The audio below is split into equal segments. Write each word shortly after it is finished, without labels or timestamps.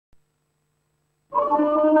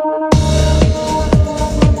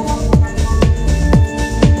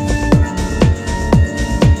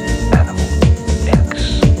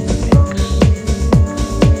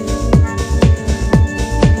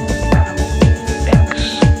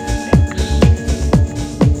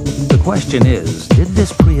question is, did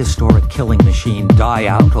this prehistoric killing machine die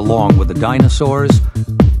out along with the dinosaurs?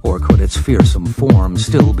 Or could its fearsome form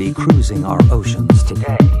still be cruising our oceans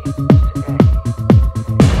today?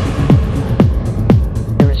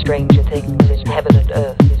 There are stranger things in heaven and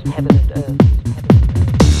earth, in heaven and earth.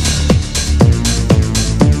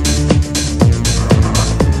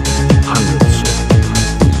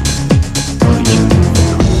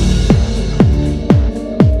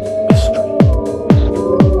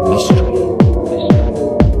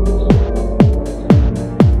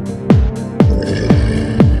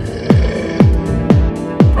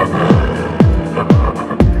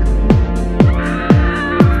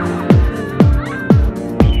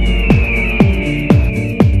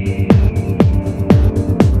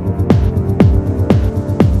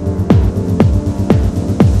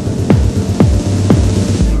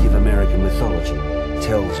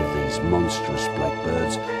 Tells of these monstrous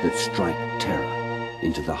blackbirds that strike terror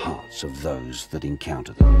into the hearts of those that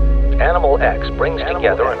encounter them. Animal X brings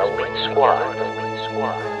together an elite squad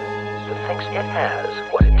that thinks it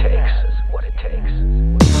has what it takes.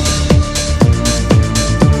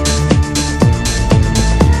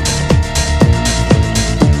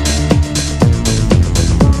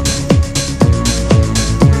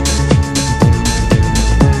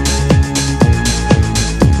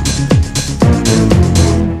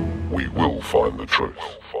 Find the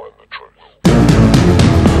truth.